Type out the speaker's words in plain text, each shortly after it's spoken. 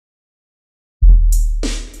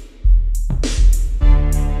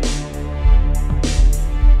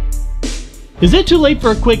Is it too late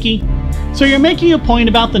for a quickie? So you're making a point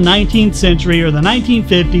about the 19th century or the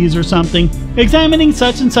 1950s or something, examining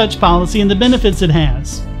such and such policy and the benefits it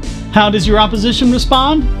has. How does your opposition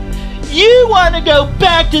respond? You want to go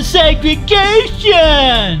back to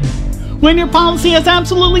segregation! When your policy has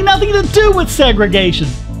absolutely nothing to do with segregation.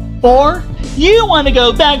 Or, you want to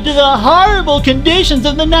go back to the horrible conditions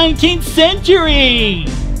of the 19th century!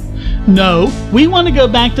 No, we want to go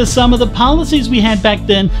back to some of the policies we had back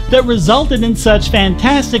then that resulted in such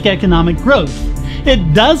fantastic economic growth.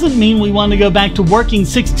 It doesn't mean we want to go back to working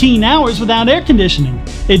 16 hours without air conditioning.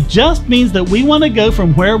 It just means that we want to go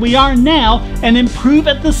from where we are now and improve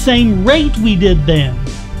at the same rate we did then.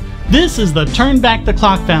 This is the turn back the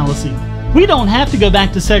clock fallacy. We don't have to go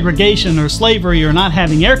back to segregation or slavery or not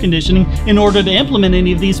having air conditioning in order to implement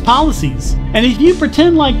any of these policies. And if you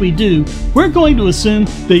pretend like we do, we're going to assume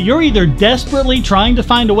that you're either desperately trying to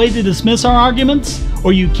find a way to dismiss our arguments,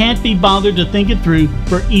 or you can't be bothered to think it through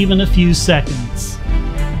for even a few seconds.